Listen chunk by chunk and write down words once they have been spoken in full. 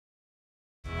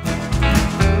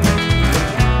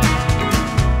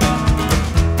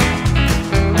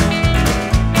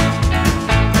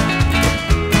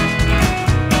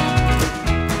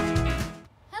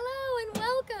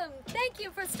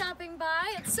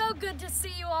so good to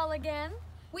see you all again.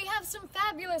 We have some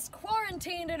fabulous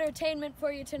quarantine entertainment for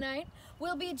you tonight.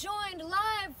 We'll be joined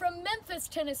live from Memphis,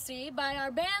 Tennessee by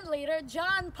our band leader,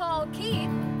 John Paul Keith.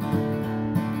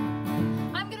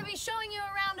 I'm going to be showing you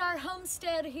around our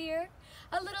homestead here,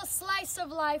 a little slice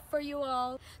of life for you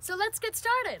all. So let's get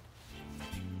started.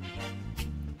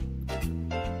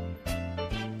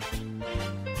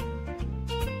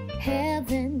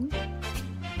 Heaven,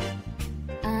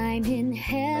 I'm in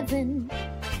heaven,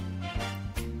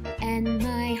 and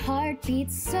my heart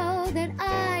beats so that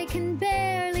I can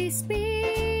barely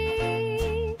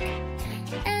speak,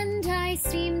 and I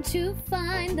seem to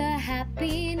find the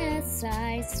happiness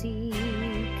I seek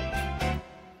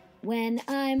when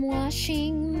I'm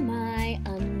washing my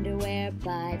underwear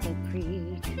by the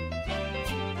creek.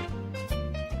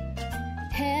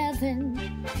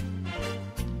 Heaven,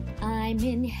 I'm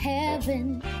in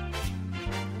heaven,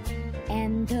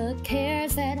 and the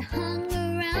cares that hung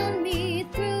around me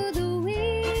through the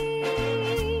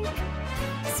week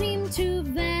seem to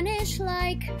vanish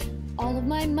like all of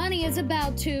my money is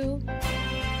about to,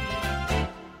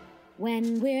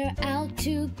 when we're out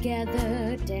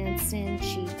together dancing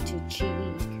cheek to cheek.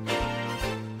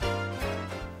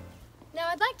 Now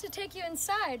I'd like to take you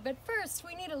inside, but first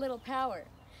we need a little power.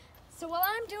 So while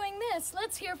I'm doing this,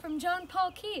 let's hear from John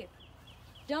Paul Keith.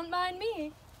 Don't mind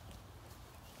me.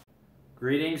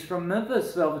 Greetings from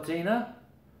Memphis, Velvetina.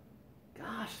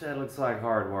 Gosh, that looks like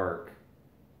hard work.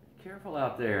 Be careful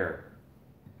out there.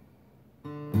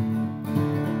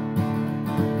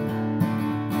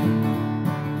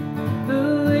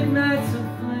 Who ignites a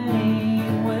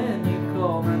flame when you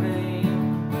call my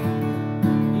name?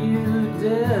 You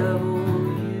devil,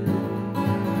 you.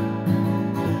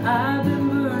 I've been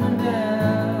burning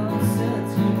down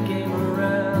since you came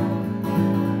around.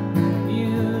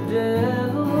 You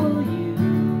devil, you.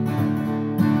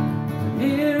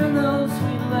 Hearing those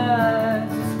sweet lies,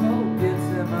 the smoke gets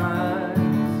in my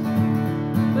eyes,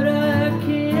 but I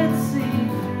can't see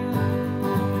through.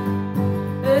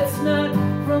 It's not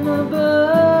from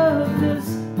above this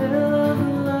hell of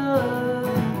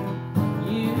love.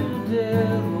 You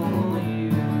devil,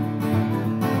 you.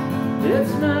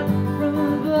 It's not from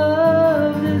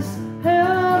above this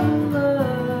hell of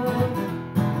love.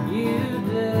 You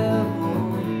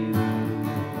devil, you.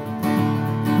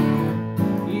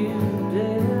 You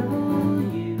devil,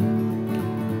 you.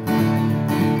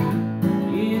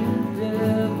 You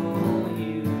devil,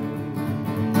 you.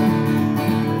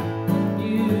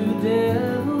 You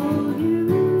devil, you.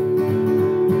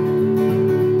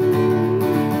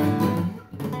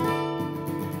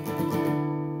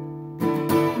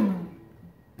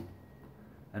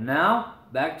 And now,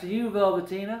 back to you,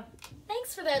 Velvetina.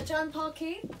 Thanks for that, John Paul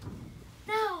Keith.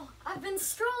 Now, I've been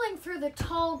strolling through the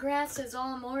tall grasses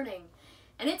all morning,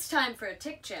 and it's time for a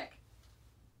tick check.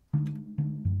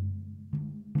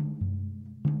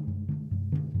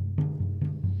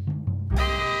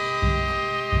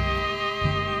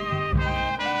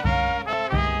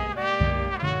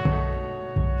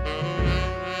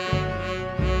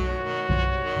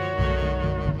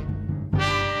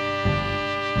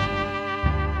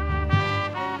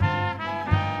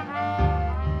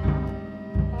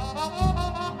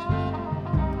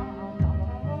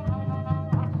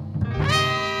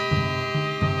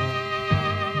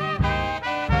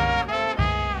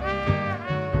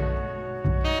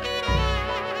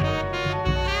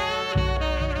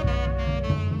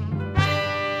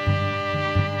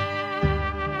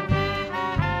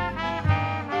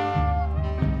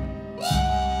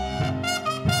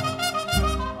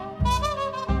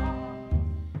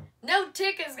 No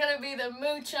tick is gonna be the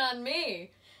mooch on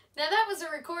me. Now that was a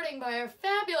recording by our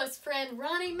fabulous friend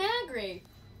Ronnie Magri.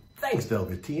 Thanks,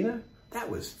 Velvetina. That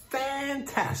was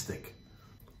fantastic.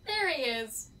 There he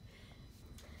is.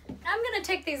 I'm gonna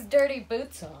take these dirty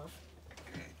boots off.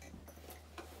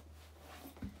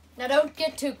 Now don't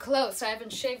get too close. I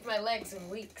haven't shaved my legs in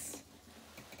weeks.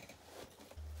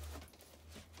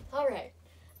 All right,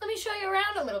 let me show you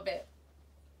around a little bit.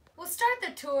 We'll start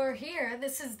the tour here.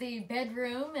 This is the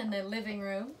bedroom and the living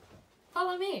room.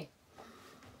 Follow me.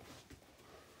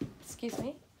 Excuse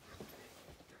me.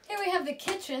 Here we have the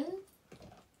kitchen.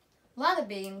 A lot of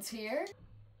beans here.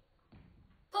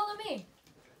 Follow me.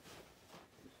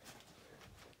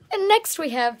 And next we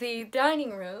have the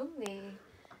dining room, the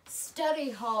study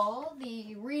hall,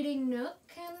 the reading nook,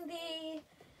 and the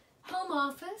home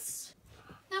office.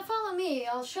 Now follow me,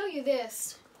 I'll show you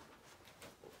this.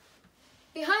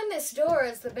 Behind this door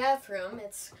is the bathroom.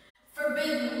 It's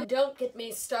forbidden. Don't get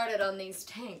me started on these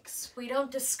tanks. We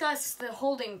don't discuss the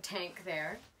holding tank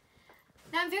there.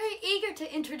 Now, I'm very eager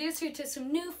to introduce you to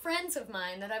some new friends of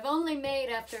mine that I've only made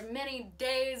after many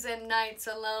days and nights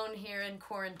alone here in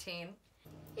quarantine.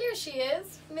 Here she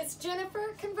is, Miss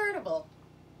Jennifer Convertible.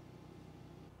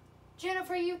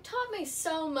 Jennifer, you taught me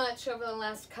so much over the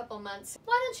last couple months.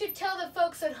 Why don't you tell the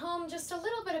folks at home just a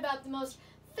little bit about the most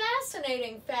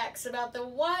fascinating facts about the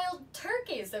wild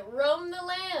turkeys that roam the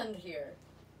land here?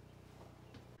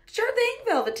 Sure thing,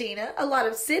 Velvetina. A lot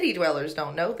of city dwellers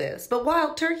don't know this, but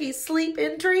wild turkeys sleep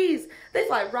in trees. They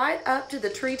fly right up to the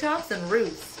treetops and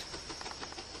roost.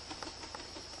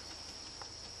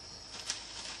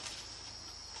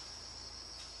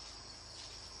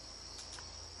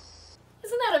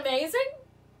 Isn't that amazing?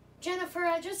 Jennifer,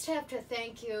 I just have to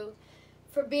thank you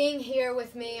for being here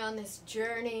with me on this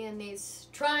journey in these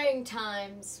trying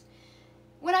times.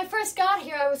 When I first got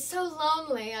here, I was so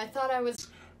lonely, I thought I was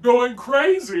going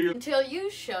crazy until you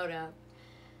showed up.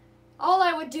 All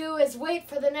I would do is wait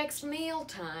for the next meal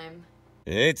time.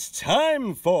 It's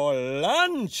time for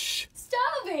lunch!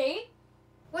 Stovey!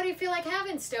 What do you feel like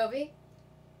having, Stovey?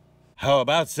 How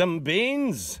about some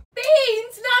beans?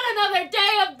 Beans? Not another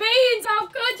day of beans! How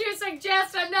could you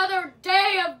suggest another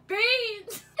day of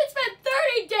beans? It's been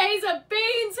 30 days of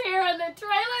beans here in the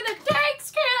trailer. The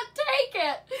tanks can't take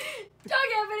it. Don't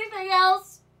you have anything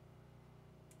else?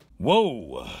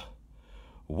 Whoa!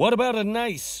 What about a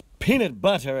nice peanut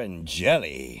butter and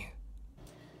jelly?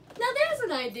 Now there's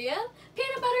an idea.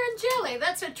 Peanut butter and jelly.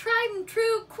 That's a tried and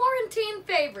true quarantine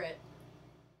favorite.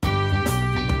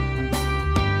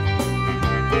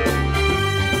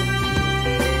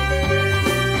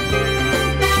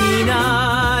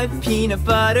 Peanut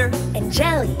butter And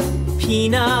jelly.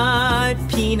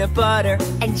 peanut butter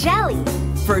And jelly.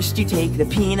 First you take the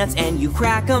peanuts and you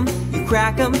crack 'em, you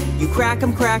crack 'em, you crack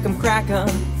 'em, crack 'em, crack 'em.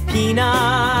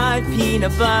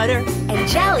 Peanut butter And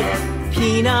jelly.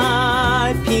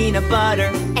 peanut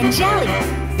butter. And jelly.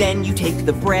 Then you take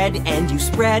the bread and you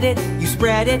spread it, you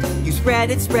spread it, you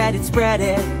spread it, spread it, spread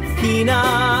it.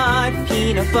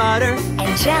 Peanut butter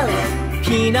And jelly.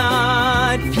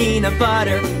 peanut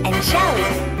butter. And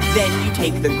jelly. Then you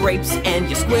take the grapes and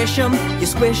you squish 'em, you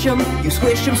squish 'em, you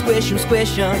squish 'em, squish 'em,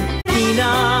 squish 'em.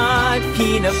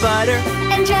 Peanut butter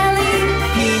And jelly.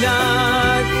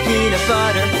 peanut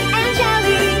butter. And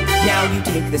jelly. Now you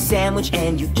take the sandwich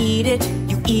and you eat it,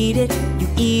 you eat it, you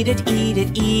eat it, eat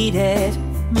it, eat it.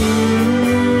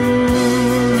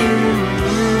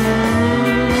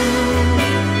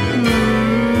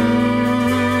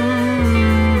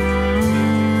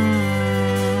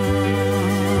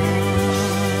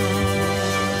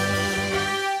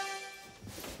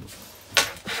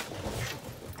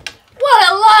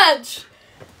 What a lunch!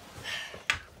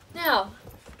 Now,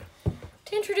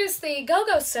 to introduce the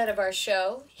go-go set of our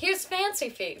show, here's Fancy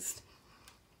Feast.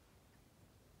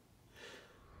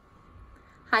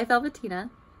 Hi, Velvetina.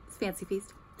 It's Fancy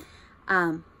Feast.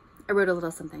 I wrote a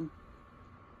little something.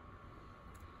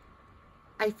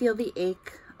 I feel the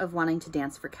ache of wanting to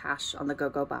dance for cash on the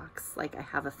go-go box, like I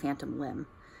have a phantom limb,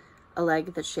 a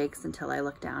leg that shakes until I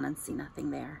look down and see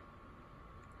nothing there.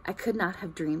 I could not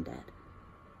have dreamed it.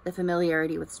 The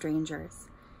familiarity with strangers,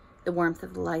 the warmth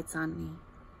of the lights on me,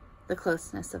 the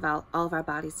closeness of all of our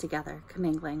bodies together,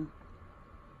 commingling.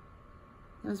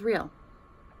 It was real.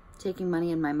 Taking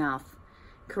money in my mouth,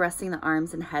 caressing the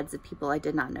arms and heads of people I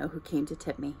did not know who came to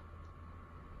tip me.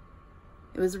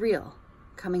 It was real,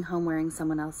 coming home wearing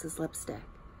someone else's lipstick,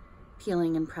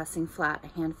 peeling and pressing flat a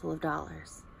handful of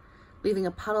dollars, leaving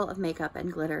a puddle of makeup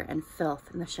and glitter and filth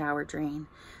in the shower drain,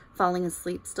 falling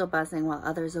asleep still buzzing while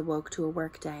others awoke to a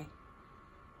work day.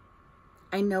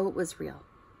 I know it was real.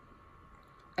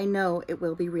 I know it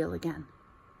will be real again.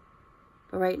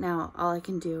 But right now, all I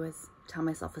can do is tell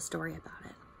myself a story about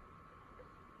it.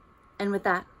 And with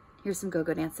that, here's some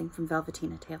go-go dancing from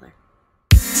Velvetina Taylor.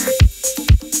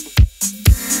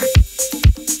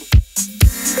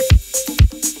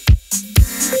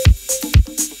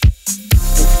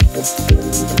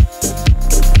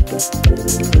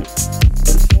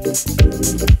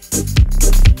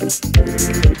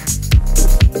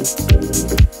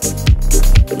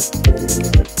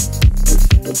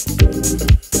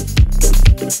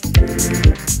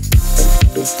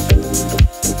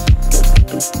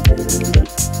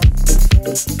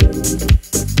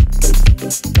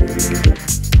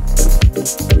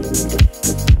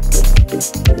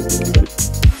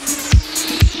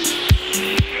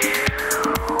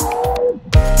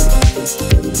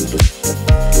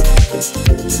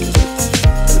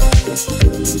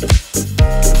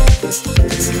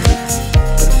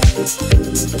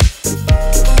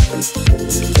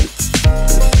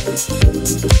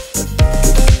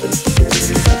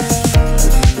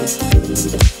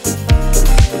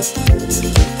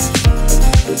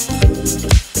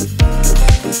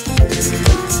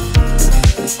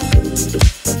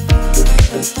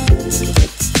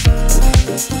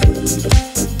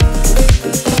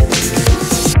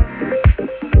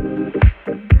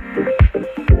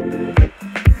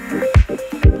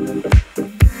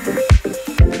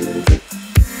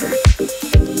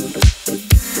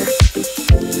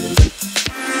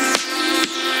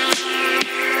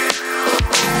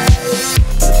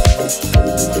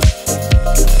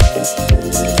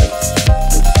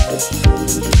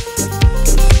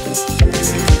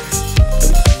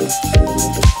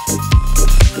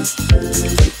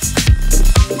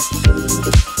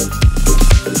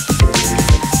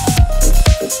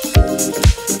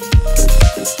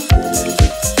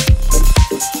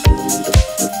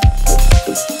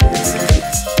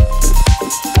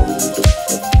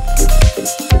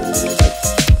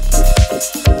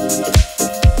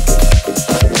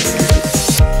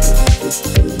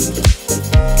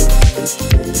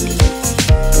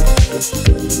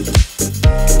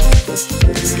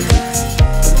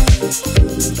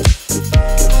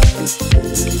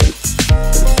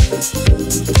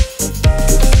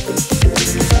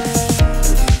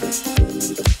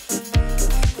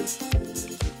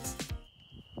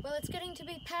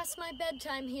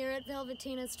 Bedtime here at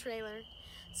Velvetina's trailer.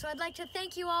 So I'd like to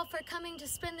thank you all for coming to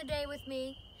spend the day with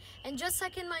me. And just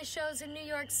like in my shows in New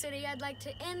York City, I'd like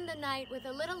to end the night with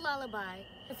a little lullaby.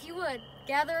 If you would,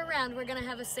 gather around, we're gonna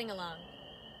have a sing-along.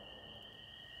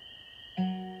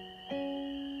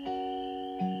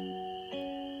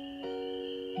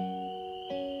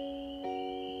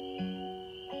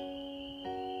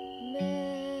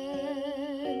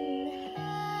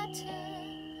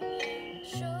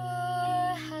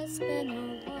 Been a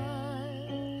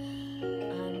while.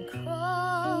 I'm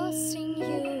crossing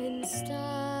you in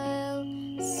style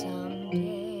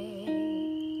someday.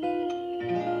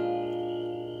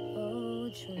 Oh,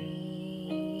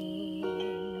 dream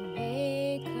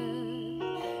maker,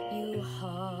 you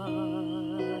heartbreaker,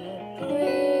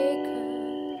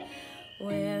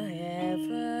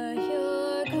 wherever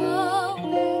you're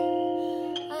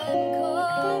going, I'm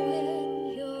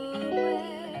going your way.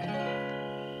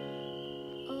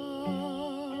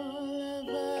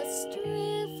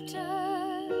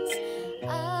 Drifters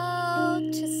out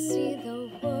to see the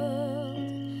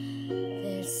world.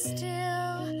 There's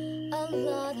still a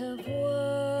lot of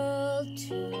world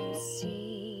to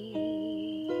see.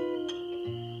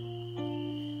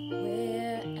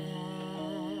 We're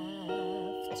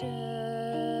after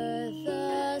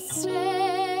the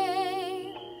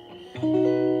same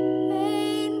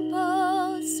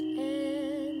rainbow's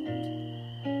end,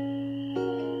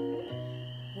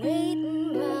 waiting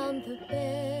round the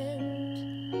bend,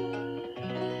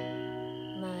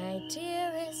 my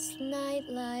dearest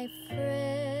nightlife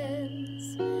friend.